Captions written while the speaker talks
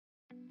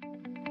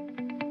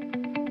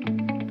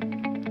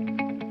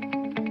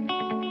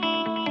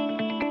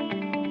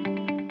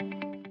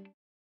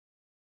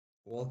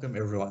Welcome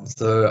everyone.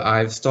 So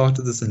I've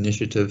started this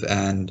initiative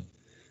and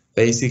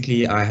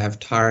basically I have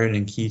Tyron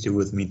and Keita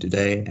with me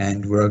today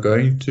and we're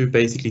going to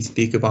basically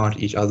speak about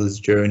each other's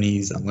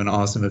journeys. I'm going to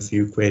ask them a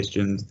few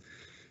questions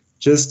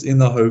just in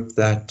the hope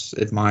that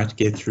it might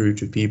get through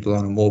to people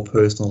on a more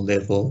personal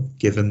level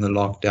given the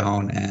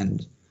lockdown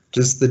and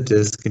just the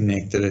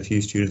disconnect that a few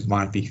students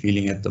might be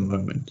feeling at the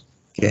moment.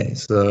 Okay,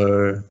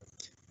 so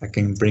I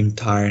can bring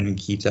Tyron and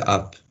Keita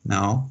up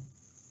now.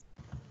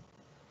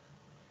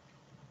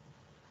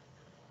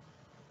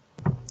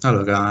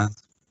 Hello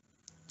guys.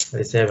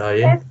 Hey Seb, how are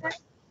you?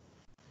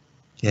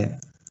 Yeah.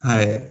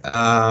 Hi.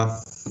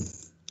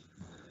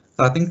 So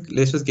I think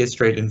let's just get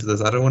straight into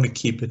this. I don't want to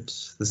keep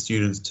the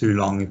students too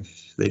long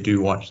if they do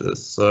watch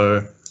this.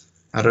 So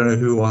I don't know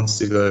who wants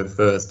to go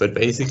first, but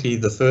basically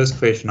the first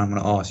question I'm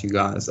going to ask you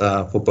guys,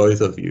 for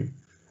both of you,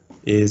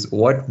 is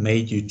what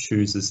made you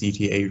choose the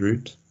CTA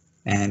route,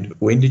 and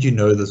when did you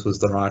know this was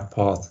the right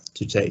path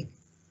to take?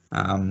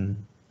 I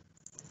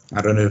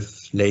don't know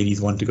if ladies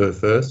want to go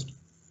first.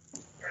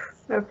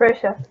 No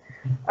pressure.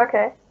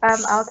 Okay,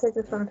 I'll take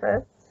this one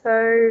first.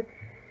 So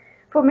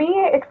for me,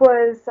 it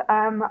was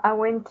I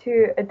went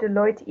to a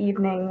Deloitte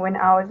evening when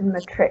I was in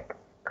matric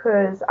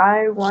because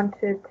I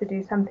wanted to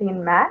do something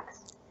in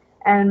maths,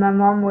 and my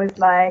mom was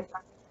like,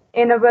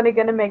 "You're not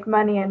gonna make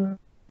money in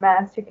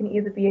maths. You can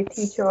either be a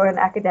teacher or an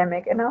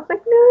academic." And I was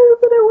like, "No,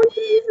 but I want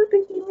to use the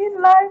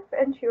bohemian life."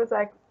 And she was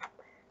like,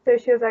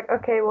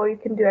 "Okay, well you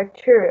can do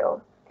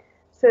actuarial."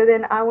 So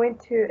then I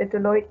went to a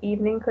Deloitte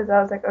evening because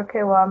I was like,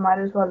 okay, well, I might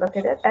as well look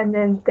at it. And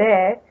then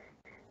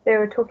they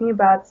were talking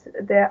about,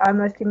 I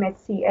mostly met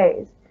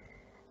CAs.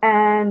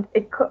 And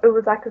it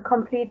was like a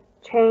complete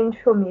change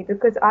for me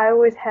because I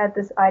always had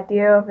this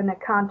idea of an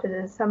accountant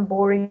as some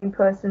boring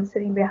person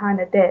sitting behind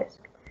a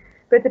desk.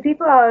 But the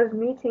people I was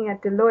meeting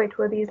at Deloitte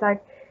were these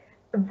like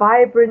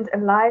vibrant,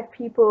 alive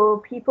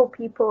people,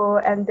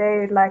 and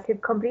they like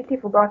had completely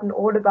forgotten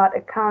all about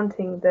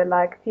accounting, the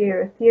like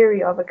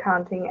theory of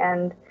accounting,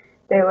 and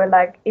they were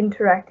like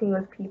interacting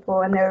with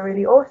people and they were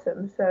really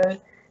awesome. So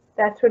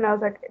that's when I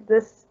was like,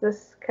 this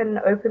can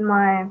open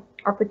my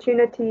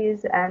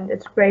opportunities and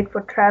it's great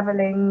for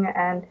traveling,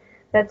 and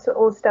that's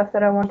all stuff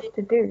that I wanted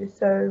to do.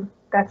 So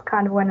that's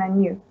kind of when I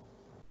knew.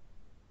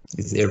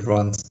 Is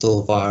everyone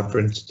still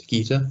vibrant,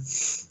 Keita?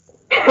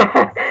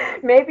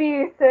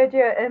 Maybe third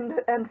year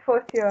and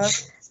fourth year,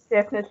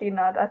 definitely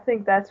not. I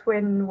think that's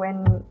when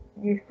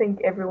you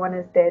think everyone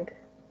is dead.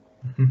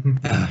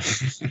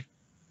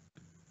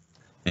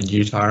 And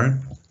you, Tyron?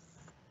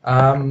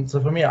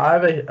 So for me, I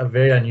have a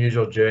very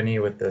unusual journey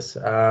with this.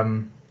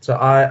 So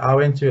I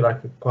went to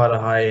like quite a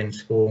high-end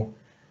school,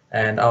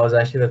 and I was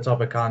actually the top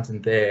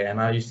accountant there.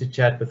 And I used to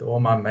chat with all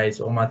my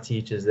mates, all my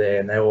teachers there,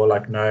 and they were all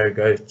like, "No,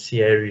 go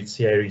CA route,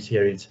 CA route,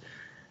 CA route."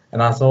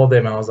 And I told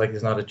them, I was like,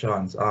 "There's not a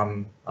chance.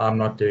 I'm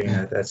not doing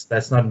that.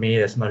 That's not me.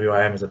 That's not who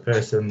I am as a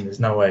person.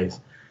 There's no ways."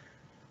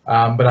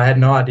 But I had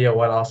no idea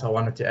what else I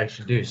wanted to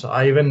actually do. So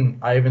I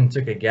even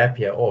took a gap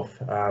year off.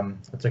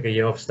 I took a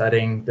year off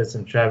studying, did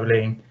some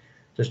traveling,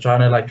 just trying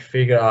to like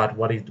figure out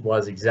what it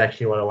was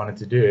exactly what I wanted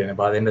to do. And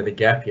by the end of the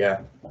gap year,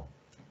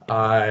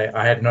 I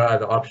had no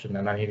other option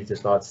and I needed to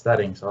start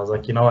studying. So I was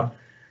like, you know what,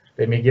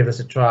 let me give this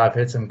a try. I've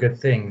heard some good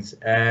things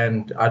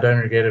and I don't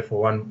regret it for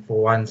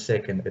one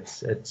second.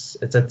 It's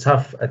a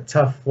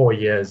tough 4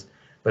 years,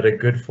 but a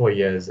good 4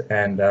 years.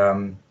 And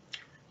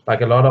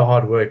like a lot of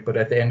hard work, but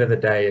at the end of the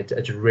day,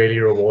 it's really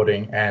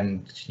rewarding,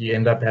 and you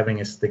end up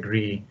having a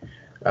degree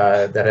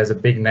that has a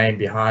big name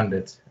behind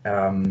it,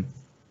 and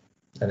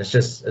it's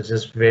just a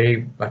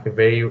very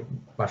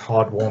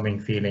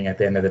heartwarming feeling at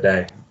the end of the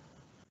day.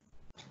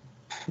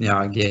 Yeah,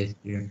 I get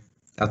you.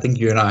 I think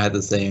you and I had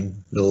the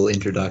same little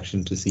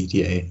introduction to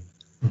CTA.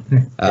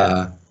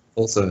 Yeah.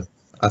 Also,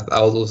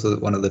 I was also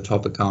one of the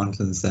top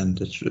accountants, and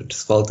it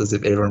just felt as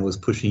if everyone was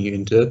pushing you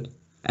into it.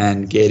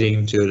 And getting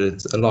into it,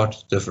 it's a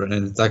lot different.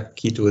 And it's like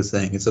Keita was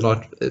saying, it's a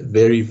lot,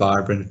 very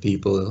vibrant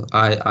people.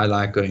 I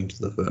like going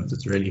to the firms.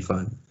 It's really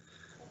fun.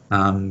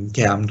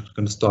 Okay, I'm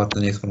going to start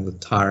the next one with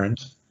Tyron.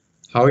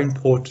 How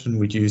important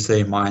would you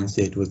say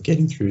mindset was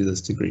getting through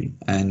this degree?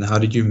 And how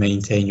did you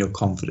maintain your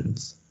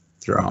confidence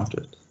throughout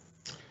it?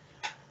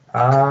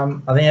 I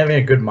think having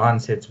a good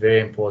mindset is very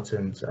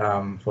important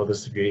for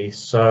this degree.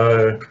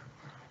 So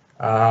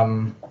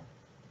I'm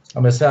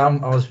gonna say I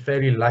was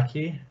fairly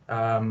lucky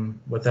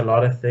with a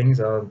lot of things.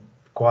 I'm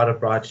quite a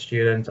bright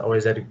student,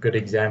 always had a good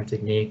exam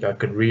technique. I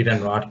could read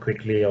and write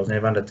quickly. I was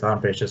never under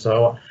time pressure.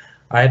 So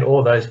I had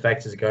all those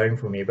factors going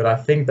for me. But I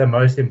think the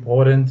most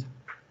important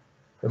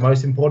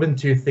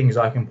two things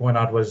I can point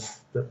out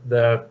was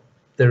the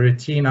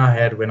routine I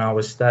had when I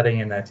was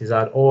studying, and that is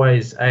I'd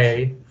always,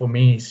 for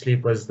me,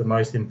 sleep was the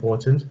most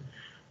important.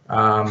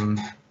 No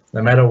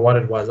matter what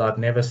it was, I'd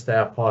never stay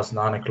up past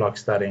 9 o'clock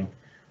studying.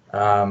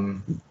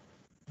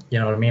 You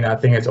know what I mean? I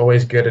think it's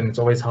always good and it's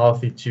always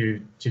healthy to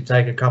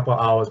take a couple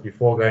hours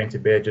before going to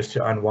bed just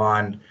to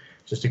unwind,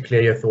 just to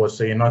clear your thoughts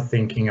so you're not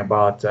thinking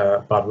about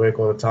work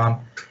all the time.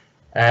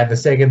 And the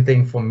second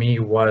thing for me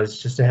was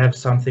just to have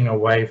something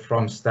away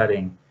from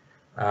studying.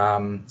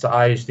 So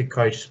I used to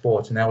coach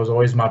sports, and that was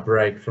always my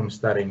break from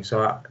studying.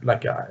 So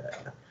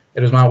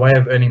it was my way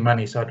of earning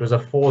money. So it was a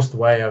forced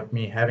way of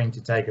me having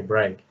to take a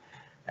break.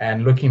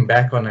 And looking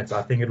back on it,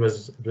 I think it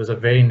was a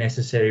very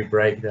necessary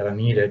break that I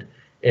needed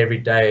every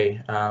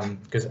day,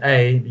 because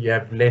you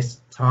have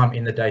less time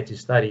in the day to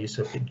study.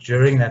 So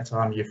during that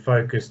time, you're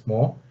focused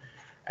more.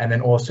 And then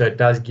also it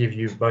does give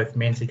you both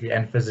mentally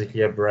and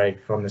physically a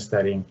break from the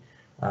studying.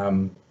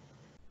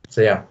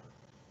 So yeah.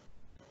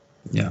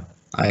 Yeah,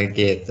 I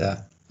get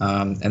that.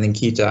 And then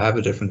Keita, I have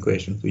a different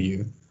question for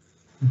you.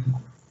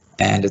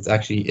 And it's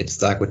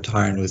like what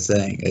Tyron was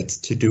saying, it's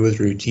to do with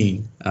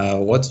routine.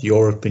 What's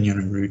your opinion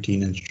on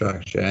routine and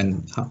structure,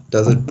 and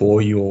does it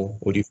bore you,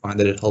 or do you find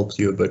that it helps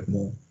you a bit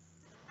more?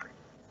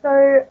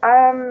 So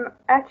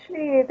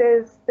actually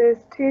there's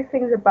two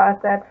things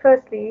about that.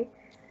 Firstly,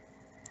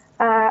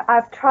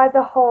 I've tried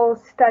the whole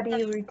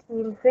study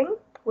routine thing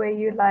where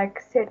you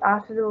like set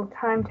out a little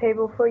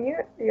timetable for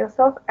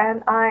yourself,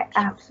 and I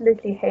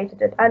absolutely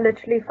hated it. I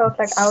literally felt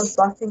like I was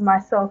bossing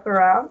myself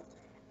around,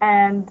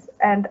 and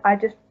I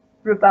just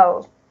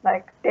rebelled.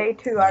 Like day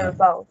 2, I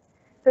rebelled.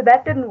 So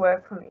that didn't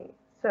work for me.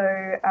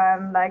 So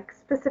like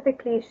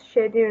specifically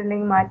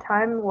scheduling my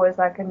time was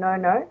like a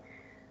no-no.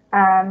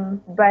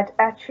 But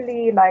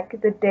actually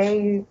like the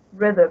day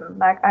rhythm,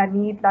 like I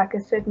need like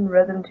a certain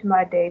rhythm to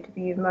my day to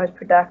be most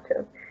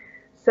productive.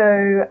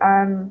 So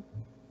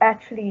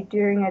actually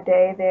during a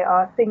day there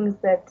are things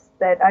that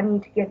I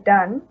need to get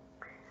done.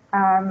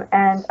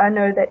 And I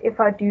know that if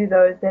I do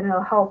those, then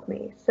it'll help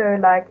me. So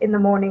like in the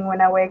morning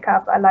when I wake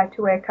up, I like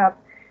to wake up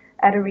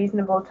at a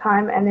reasonable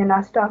time, and then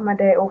I start my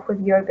day off with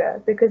yoga,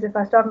 because if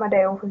I start my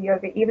day off with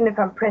yoga, even if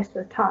I'm pressed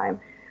with time,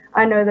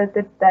 I know that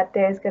that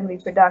day is going to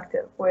be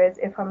productive. Whereas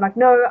if I'm like,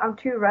 no, I'm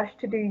too rushed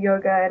to do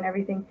yoga and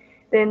everything,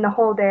 then the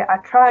whole day I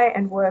try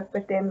and work,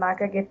 but then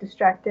like I get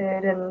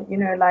distracted, and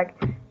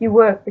like you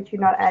work but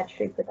you're not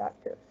actually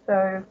productive.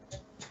 So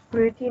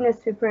routine is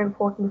super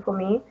important for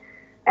me.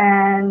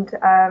 And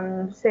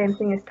same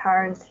thing as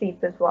Tyron,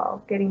 sleep as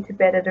well. Getting to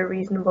bed at a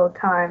reasonable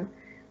time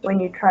when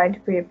you're trying to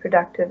be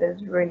productive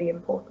is really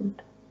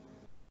important.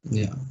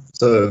 Yeah.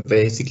 So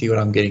basically what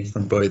I'm getting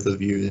from both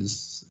of you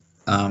is,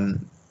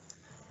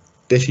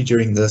 especially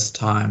during this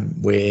time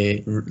where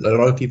a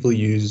lot of people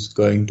use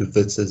going to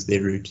Wits as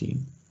their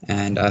routine.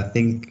 And I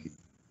think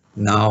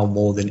now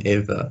more than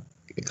ever,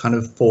 kind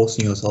of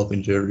forcing yourself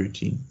into a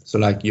routine. So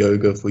like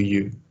yoga for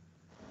you.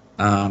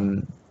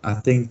 I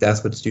think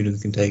that's what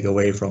students can take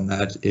away from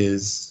that,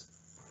 is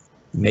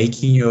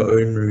making your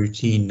own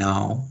routine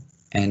now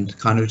and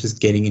kind of just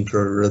getting into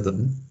a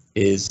rhythm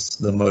is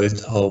the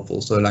most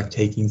helpful. So like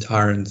taking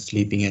turns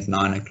sleeping at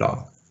 9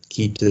 o'clock,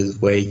 Keita's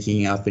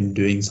waking up and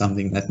doing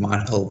something that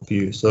might help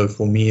you. So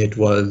for me it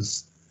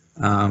was,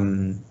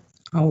 I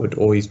would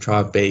always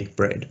try bake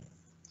bread.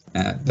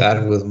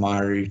 That was my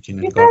routine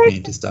and got me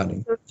into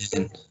studying.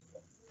 And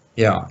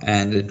yeah,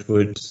 and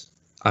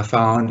I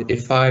found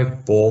if I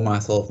bore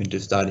myself into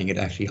studying, it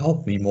actually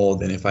helped me more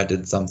than if I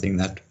did something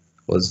that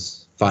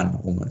was fun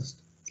almost.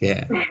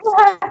 Yeah.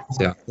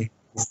 So yeah,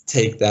 just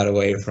take that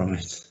away from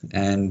it.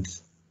 And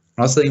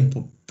I'm not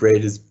saying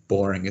bread is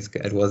boring.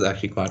 It was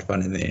actually quite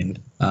fun in the end.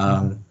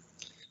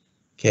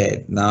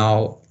 Okay,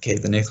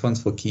 the next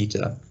one's for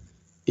Keita.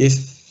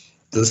 If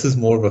this is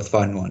more of a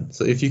fun one,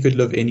 so if you could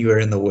live anywhere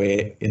in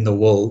the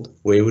world,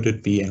 where would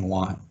it be and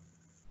why?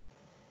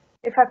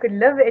 If I could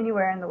live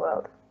anywhere in the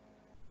world.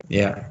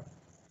 Yeah.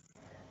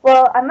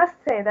 Well, I must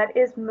say that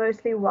is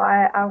mostly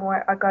why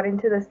I got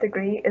into this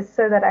degree, is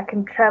so that I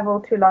can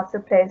travel to lots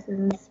of places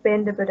and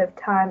spend a bit of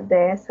time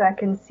there, so I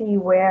can see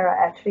where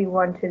I actually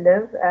want to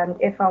live and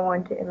if I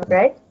want to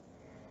immigrate.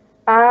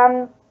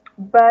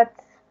 But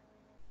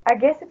I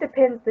guess it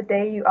depends the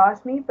day you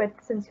ask me, but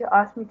since you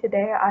asked me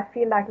today, I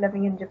feel like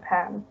living in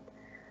Japan,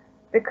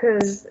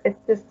 because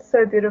it's just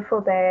so beautiful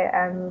there,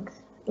 and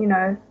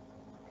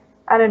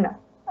I don't know.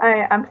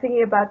 I'm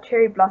thinking about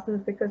cherry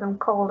blossoms because I'm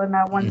cold and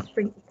I want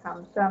spring to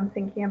come, so I'm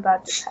thinking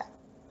about Japan.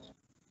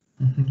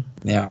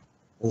 Yeah.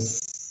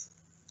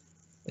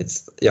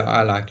 Yeah,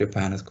 I like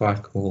Japan. It's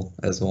quite cool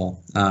as well.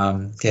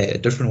 Okay, a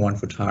different one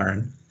for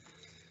Tyron.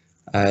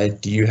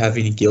 Do you have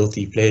any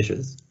guilty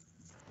pleasures?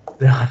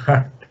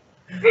 I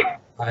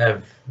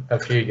have a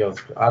few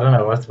guilty. I don't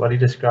know what do you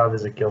describe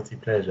as a guilty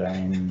pleasure.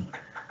 I mean,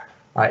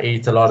 I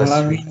eat a lot of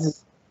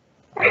sweets.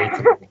 I eat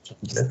a lot of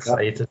chocolates.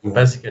 I eat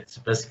biscuits.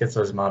 Biscuits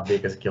was my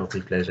biggest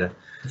guilty pleasure.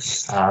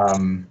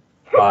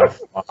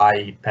 I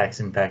eat packs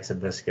and packs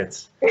of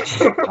biscuits,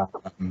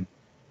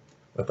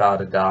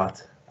 without a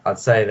doubt. I'd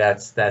say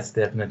that's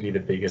definitely the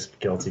biggest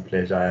guilty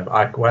pleasure I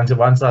have.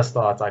 Once I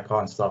start, I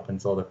can't stop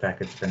until the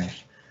packet's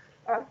finished.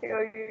 I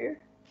feel you.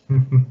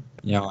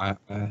 Yeah,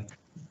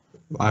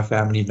 my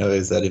family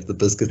knows that if the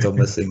biscuits are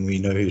missing, we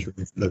know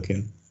who's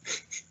looking.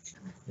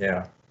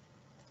 Yeah,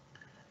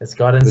 it's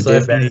gotten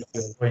so bad at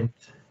this point.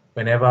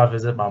 Whenever I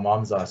visit my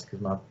mom's house,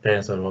 because my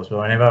parents are divorced, but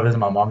whenever I visit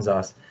my mom's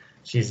house,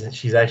 she's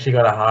actually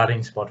got a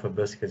hiding spot for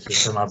biscuits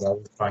just so my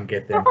brothers can't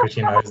get them, because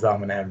she knows that I'm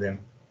gonna have them.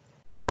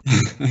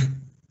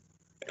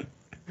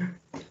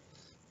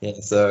 Yeah,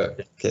 so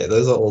okay,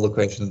 those are all the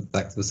questions,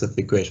 like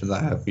specific questions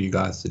I have for you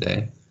guys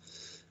today.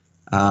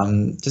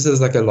 Just as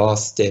like a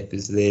last step,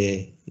 is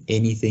there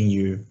anything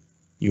you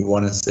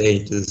want to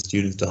say to the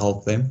students to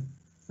help them?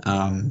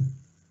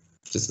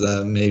 Just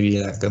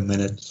maybe like a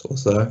minute or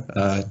so.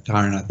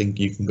 Tyron, I think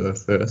you can go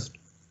first.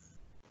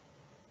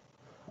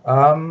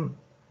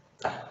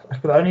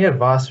 The only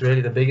advice,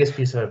 really, the biggest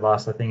piece of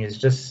advice I think is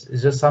just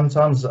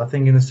sometimes I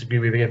think in this degree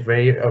we get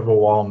very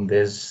overwhelmed.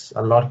 There's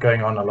a lot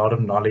going on, a lot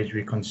of knowledge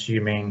we're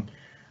consuming.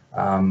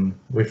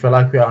 We feel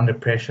like we're under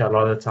pressure a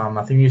lot of the time.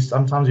 I think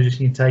sometimes you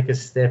just need to take a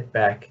step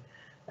back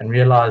and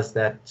realize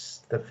that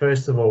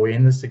first of all, we're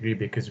in this degree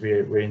because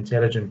we're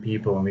intelligent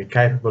people and we're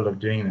capable of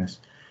doing this.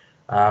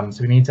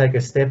 So we need to take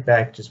a step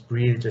back, just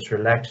breathe, just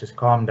relax, just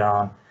calm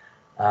down,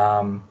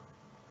 and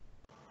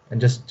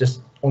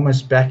just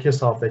almost back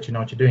yourself that you know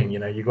what you're doing.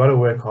 You've got to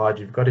work hard,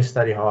 you've got to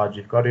study hard,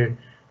 you've got to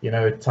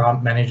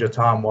manage your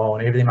time well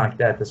and everything like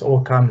that. This all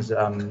comes,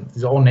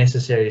 these are all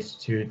necessary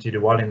to do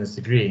well in this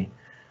degree.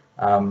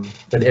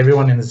 But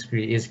everyone in this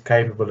degree is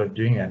capable of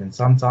doing that. And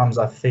sometimes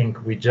I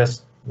think we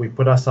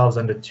put ourselves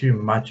under too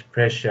much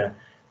pressure,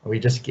 and we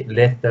just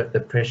let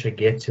the pressure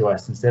get to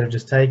us instead of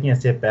just taking a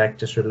step back,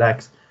 just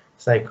relax,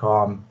 stay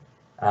calm,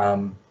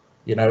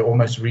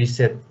 almost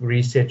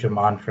reset your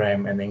mind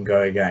frame and then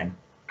go again.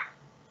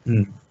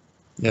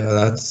 Yeah,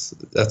 that's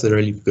a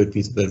really good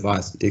piece of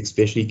advice,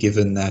 especially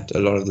given that a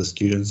lot of the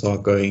students are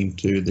going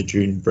to the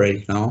June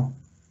break now.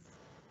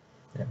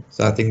 Yeah.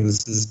 So I think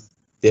this is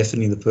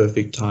definitely the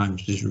perfect time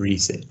to just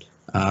reset.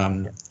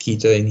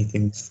 Keita,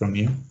 anything from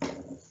you?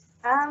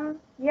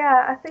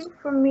 Yeah, I think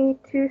for me,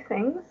 two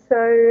things.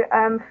 So,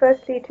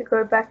 firstly, to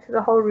go back to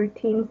the whole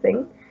routine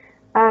thing,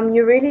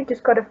 you really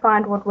just got to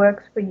find what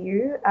works for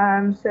you.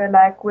 So,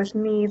 like with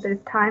me, the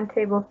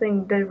timetable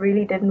thing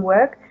really didn't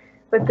work,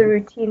 but the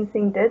routine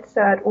thing did.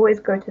 So, I'd always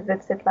go to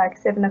Wits at like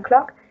 7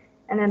 o'clock,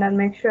 and then I'd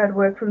make sure I'd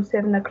work from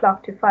 7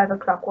 o'clock to 5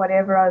 o'clock,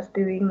 whatever I was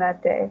doing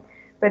that day.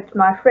 But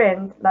my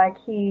friend, like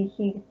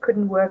he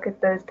couldn't work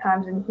at those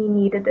times, and he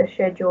needed a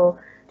schedule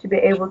to be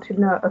able to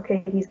know,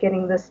 okay, he's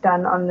getting this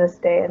done on this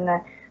day and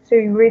that. So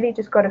you really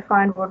just got to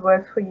find what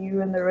works for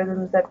you and the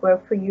rhythms that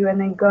work for you, and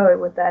then go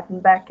with that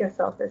and back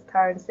yourself, as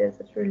Tyron says.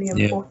 It's really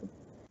important.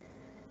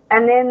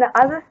 And then the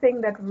other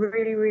thing that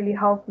really, really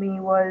helped me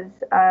was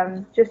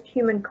just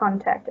human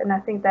contact. And I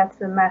think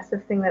that's a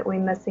massive thing that we're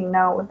missing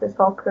now with this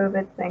whole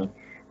COVID thing.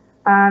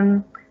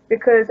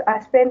 Because I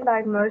spent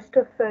like most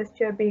of first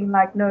year being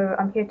like, no,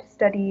 I'm here to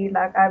study.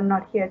 Like, I'm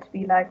not here to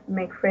be like,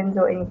 make friends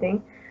or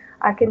anything.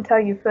 I can tell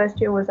you first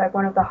year was like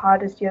one of the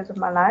hardest years of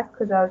my life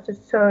because I was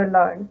just so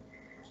alone.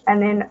 And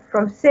then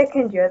from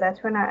second year,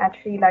 that's when I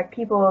actually like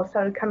people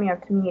started coming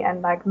up to me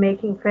and like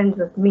making friends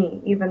with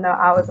me, even though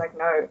I was like,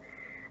 no.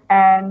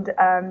 And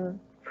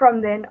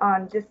from then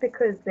on, just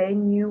because they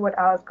knew what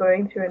I was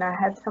going through and I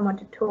had someone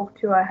to talk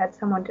to, I had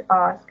someone to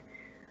ask,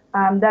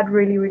 that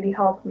really, really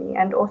helped me.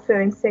 And also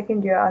in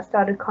second year, I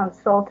started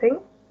consulting.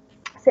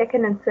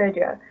 Second and third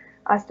year,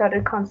 I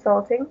started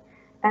consulting,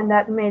 and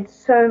that made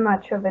so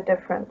much of a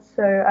difference.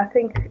 So I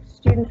think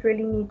students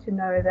really need to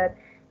know that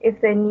if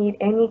they need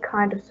any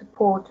kind of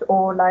support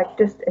or like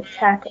just a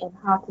chat on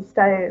how to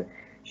study,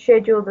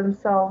 schedule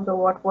themselves or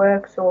what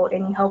works or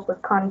any help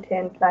with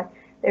content, like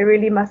they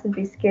really mustn't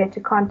be scared to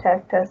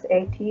contact us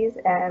ATs,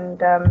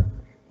 and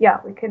yeah,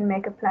 we can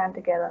make a plan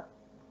together.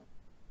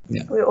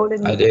 Yeah, we're all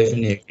in I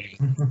definitely agree.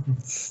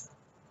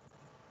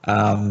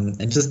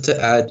 And just to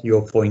add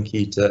your point,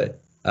 Keita,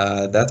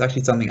 that's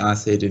actually something I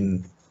said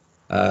in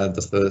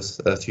the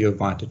first few of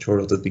my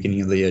tutorials at the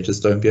beginning of the year.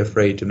 Just don't be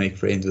afraid to make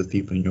friends with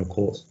people in your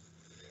course.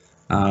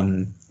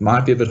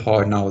 Might be a bit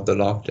hard now with the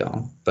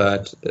lockdown,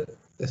 but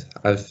it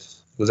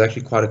was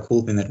actually quite a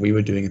cool thing that we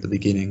were doing at the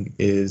beginning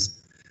is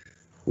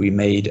we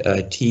made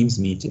Teams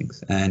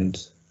meetings,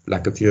 and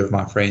like a few of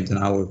my friends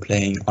and I were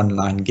playing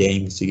online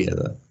games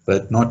together,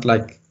 but not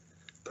like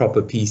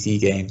proper PC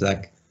games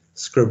like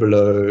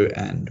Scribbler,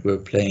 and we're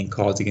playing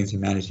Cards Against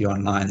Humanity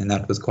online, and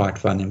that was quite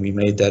fun, and we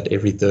made that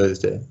every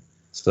Thursday.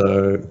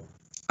 So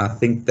I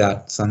think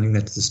that's something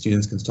that the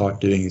students can start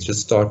doing is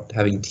just start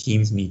having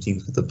Teams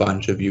meetings with a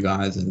bunch of you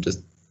guys and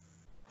just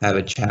have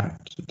a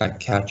chat, like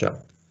catch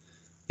up.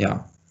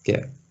 Yeah,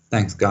 okay.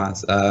 Thanks,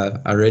 guys.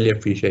 I really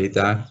appreciate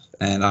that,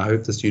 and I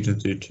hope the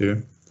students do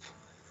too.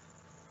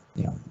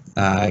 Yeah.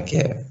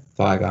 Okay.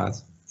 Bye,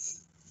 guys.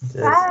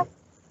 Bye.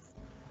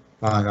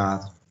 Bye,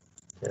 guys.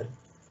 Yeah.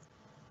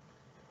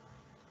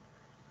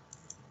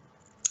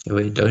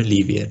 Wait, don't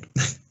leave yet.